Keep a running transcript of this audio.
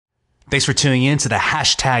Thanks for tuning in to the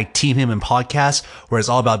hashtag Team Him podcast, where it's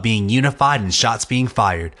all about being unified and shots being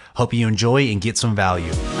fired. Hope you enjoy and get some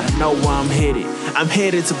value. I know where I'm headed. I'm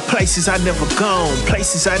headed to places I never gone,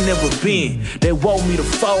 places I never been. They want me to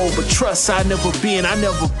fold, but trust I never been. I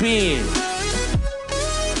never been.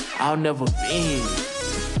 I'll never been.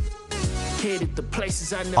 Headed to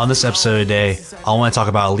places I never On this episode gone, today, places I want to talk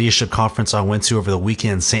about a leadership conference I went to over the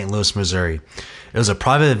weekend in St. Louis, Missouri. It was a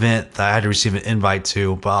private event that I had to receive an invite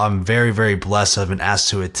to, but I'm very, very blessed to have been asked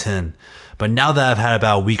to attend. But now that I've had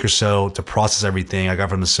about a week or so to process everything I got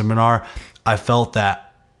from the seminar, I felt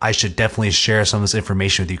that I should definitely share some of this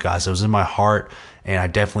information with you guys. It was in my heart, and I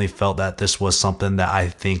definitely felt that this was something that I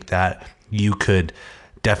think that you could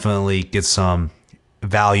definitely get some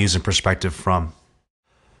values and perspective from.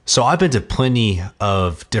 So I've been to plenty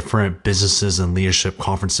of different businesses and leadership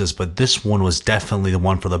conferences, but this one was definitely the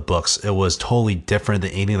one for the books. It was totally different than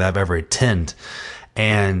anything that I've ever attended.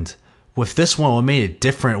 And with this one, what made it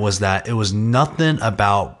different was that it was nothing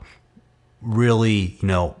about really,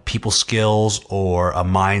 people skills or a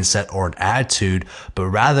mindset or an attitude, but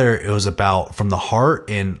rather it was about from the heart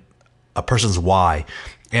and a person's why.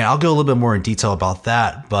 And I'll go a little bit more in detail about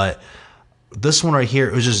that, but this one right here,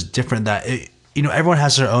 it was just different that everyone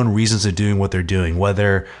has their own reasons of doing what they're doing,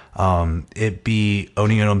 whether it be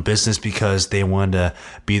owning their own business because they want to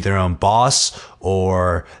be their own boss,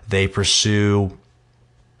 or they want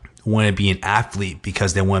to be an athlete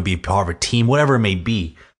because they want to be part of a team, whatever it may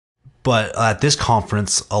be. But at this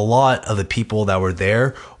conference, a lot of the people that were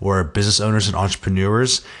there were business owners and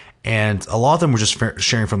entrepreneurs, and a lot of them were just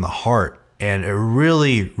sharing from the heart. And it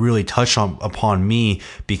really, really touched upon me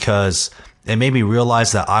because it made me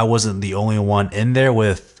realize that I wasn't the only one in there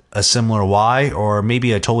with a similar why, or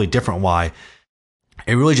maybe a totally different why.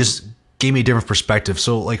 It really just gave me a different perspective.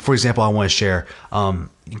 So, like, for example, I want to share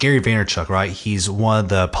Gary Vaynerchuk, right? He's one of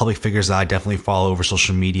the public figures that I definitely follow over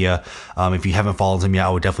social media. If you haven't followed him yet, I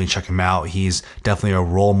would definitely check him out. He's definitely a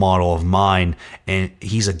role model of mine, and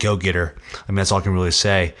he's a go-getter. I mean, that's all I can really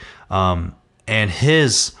say. And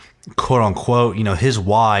his quote unquote, his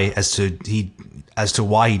why as to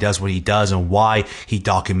why he does what he does and why he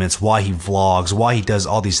documents, why he vlogs, why he does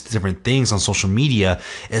all these different things on social media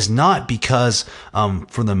is not because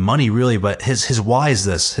for the money really, but his why is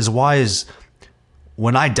this. His why is,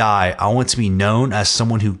 when I die, I want to be known as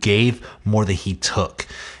someone who gave more than he took.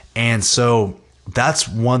 And so that's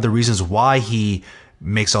one of the reasons why he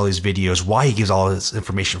makes all these videos, why he gives all this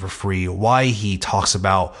information for free, why he talks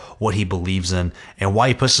about what he believes in, and why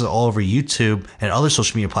he puts it all over YouTube and other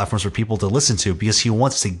social media platforms for people to listen to, because he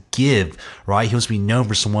wants to give, right? He wants to be known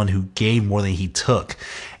for someone who gave more than he took.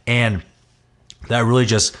 And that really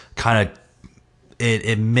just kind of,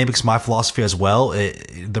 it mimics my philosophy as well.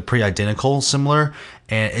 They're pretty identical, similar,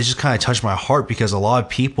 and it just kind of touched my heart because a lot of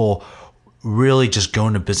people really just go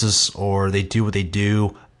into business, or they do what they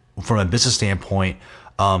do from a business standpoint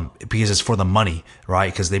because it's for the money,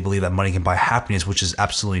 right? Because they believe that money can buy happiness, which is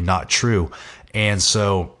absolutely not true. And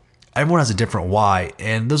so everyone has a different why.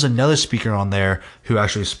 And there's another speaker on there who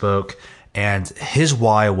actually spoke, and his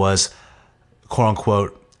why was, quote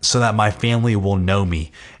unquote, so that my family will know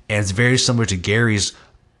me. And it's very similar to Gary's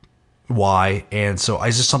why. And so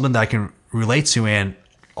it's just something that I can relate to. And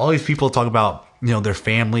all these people talk about, their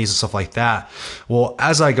families and stuff like that. Well,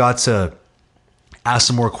 as I got to ask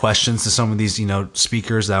some more questions to some of these,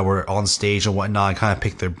 speakers that were on stage and whatnot, and kind of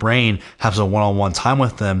pick their brain, have some one-on-one time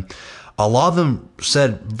with them, a lot of them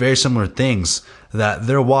said very similar things, that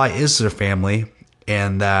their why is their family,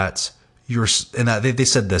 and that they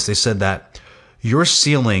said this. They said that your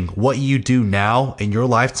ceiling, what you do now in your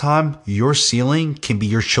lifetime, your ceiling can be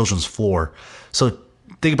your children's floor. So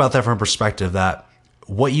think about that from a perspective that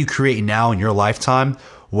what you create now in your lifetime,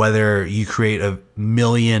 whether you create 1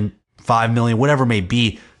 million, 5 million, whatever it may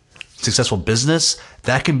be, successful business,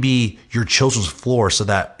 that can be your children's floor. So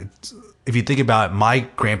that if you think about it, my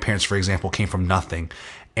grandparents, for example, came from nothing.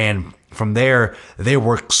 And from there, they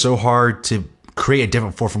worked so hard to create a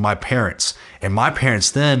different floor for my parents. And my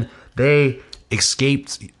parents then, they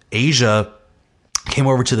escaped Asia, came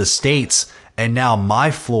over to the States, and now my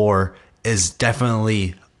floor is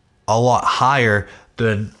definitely a lot higher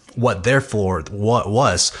than what their floor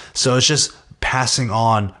was. So it's just passing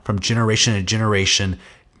on from generation to generation,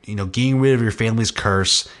 getting rid of your family's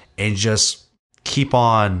curse, and just keep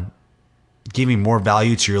on giving more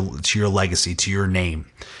value to your legacy, to your name.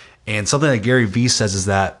 And something that Gary Vee says is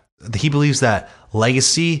that he believes that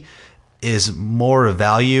legacy is more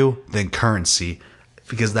value than currency,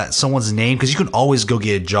 because that someone's name, because you can always go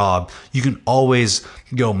get a job, you can always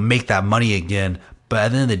go make that money again, but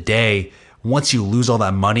at the end of the day, once you lose all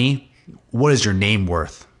that money, what is your name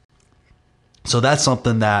worth? So that's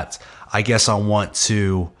something that I guess I want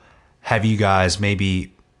to have you guys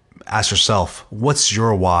maybe ask yourself, what's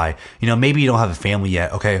your why? Maybe you don't have a family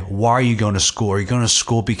yet. Okay, why are you going to school? Are you going to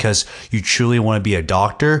school because you truly want to be a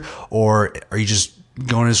doctor, or are you just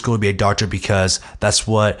going to school to be a doctor because that's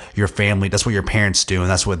what your parents do, and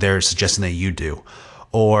that's what they're suggesting that you do?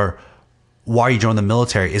 Or why are you joining the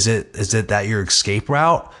military? Is it that your escape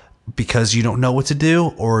route because you don't know what to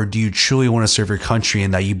do, or do you truly want to serve your country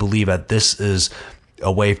and that you believe that this is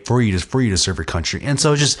a way for you to serve your country? And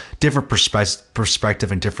so just different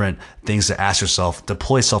perspective and different things to ask yourself,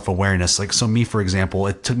 deploy self-awareness. Like, so me, for example,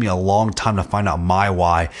 it took me a long time to find out my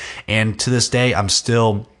why. And to this day, I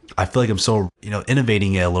feel like I'm still,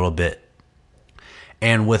 innovating it a little bit.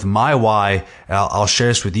 And with my why, I'll share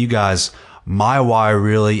this with you guys. My why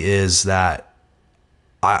really is that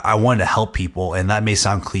I wanted to help people, and that may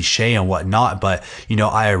sound cliche and whatnot, but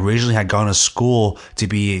I originally had gone to school to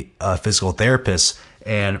be a physical therapist,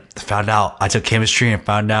 and found out I took chemistry and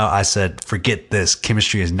found out I said, forget this,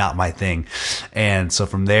 chemistry is not my thing. And so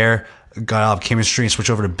from there, got out of chemistry and switched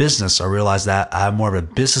over to business. I realized that I have more of a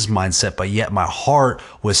business mindset, but yet my heart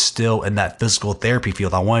was still in that physical therapy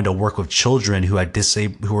field. I wanted to work with children who had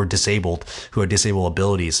disabled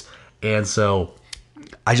abilities. And so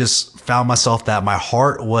I just found myself that my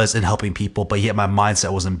heart was in helping people, but yet my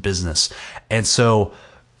mindset was in business. And so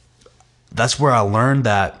that's where I learned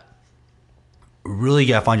that really you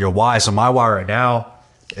gotta find your why. So my why right now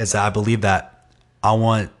is that I believe that I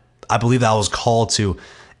was called to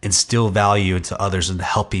instill value into others and to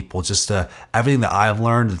help people. Just everything that I've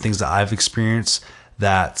learned, the things that I've experienced,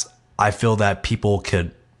 that I feel that people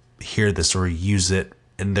could hear this or use it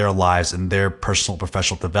in their lives, in their personal,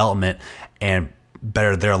 professional development, and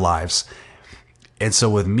better their lives. And so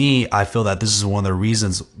with me, I feel that this is one of the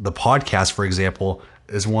reasons the podcast, for example,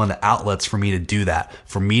 is one of the outlets for me to do that,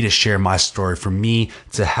 for me to share my story, for me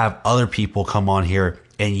to have other people come on here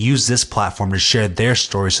and use this platform to share their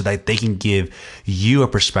story so that they can give you a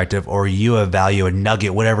perspective or you a value, a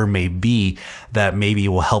nugget, whatever it may be, that maybe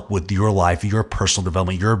will help with your life, your personal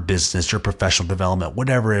development, your business, your professional development,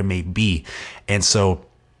 whatever it may be. And so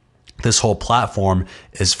this whole platform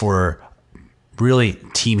is for really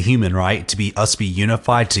Team Human, right? To be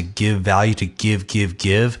unified, to give value, to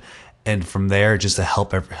give. And from there, just to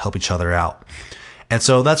help each other out. And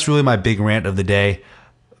so that's really my big rant of the day.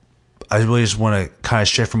 I really just want to kind of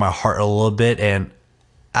share from my heart a little bit. And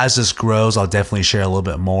as this grows, I'll definitely share a little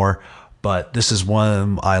bit more. But this is one of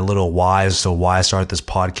my little whys. So why I started this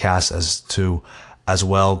podcast as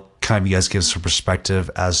well, kind of you guys give some perspective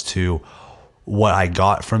as to what I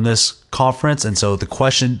got from this conference. And so the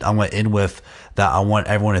question I'm going to end with that I want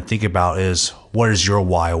everyone to think about is, what is your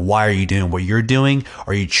why? Why are you doing what you're doing?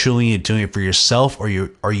 Are you truly doing it for yourself, or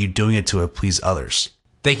are you doing it to please others?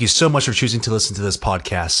 Thank you so much for choosing to listen to this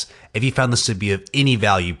podcast. If you found this to be of any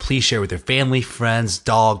value, please share with your family, friends,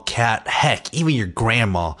 dog, cat, heck, even your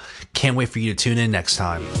grandma. Can't wait for you to tune in next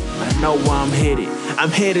time. I know where I'm headed.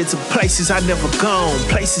 I'm headed to places I never gone,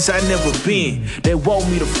 places I never been. They want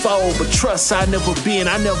me to fold, but trust I never been.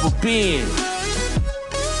 I'll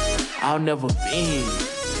never been.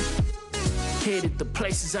 Headed to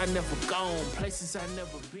places I never gone, places I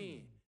never been.